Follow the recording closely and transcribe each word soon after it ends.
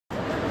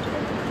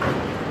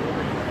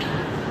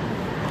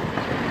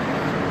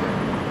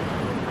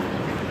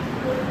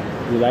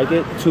You like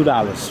it?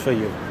 $2 for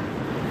you.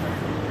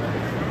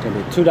 It's gonna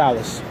be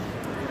 $2.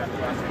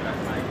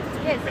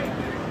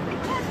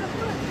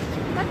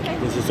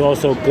 This is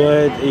also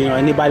good. You know,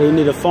 anybody who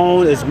need a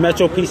phone, it's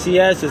Metro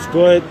PCS. It's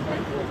good.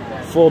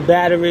 Full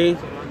battery,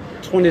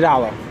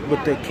 $20.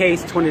 With the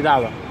case, $20.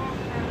 I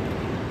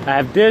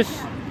have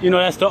this. You know,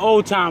 that's the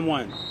old time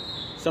one.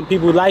 Some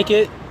people like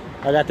it.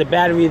 I got the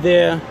battery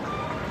there.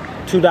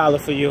 $2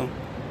 for you.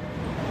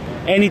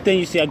 Anything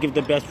you see, I'll give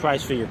the best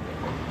price for you.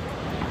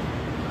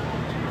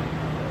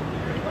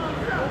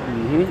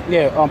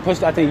 Yeah,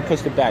 push. I think you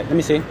pushed it back. Let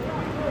me see.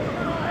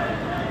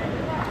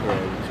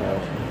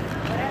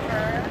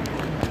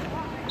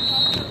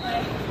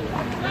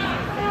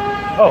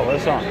 Oh,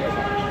 it's on.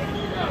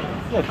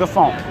 Yeah, good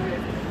phone.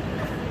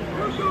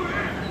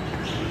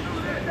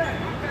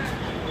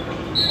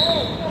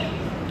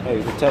 Hey,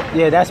 you can tell,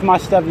 yeah, that's my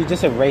stuff. You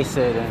just erase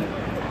it, and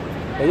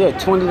but yeah,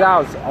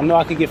 $20. I know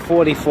I could get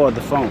 $40 for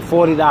the phone,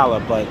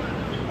 $40, but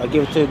I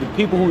give it to the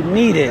people who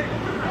need it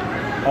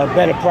a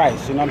better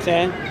price. You know what I'm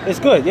saying? It's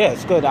good. Yeah,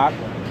 it's good.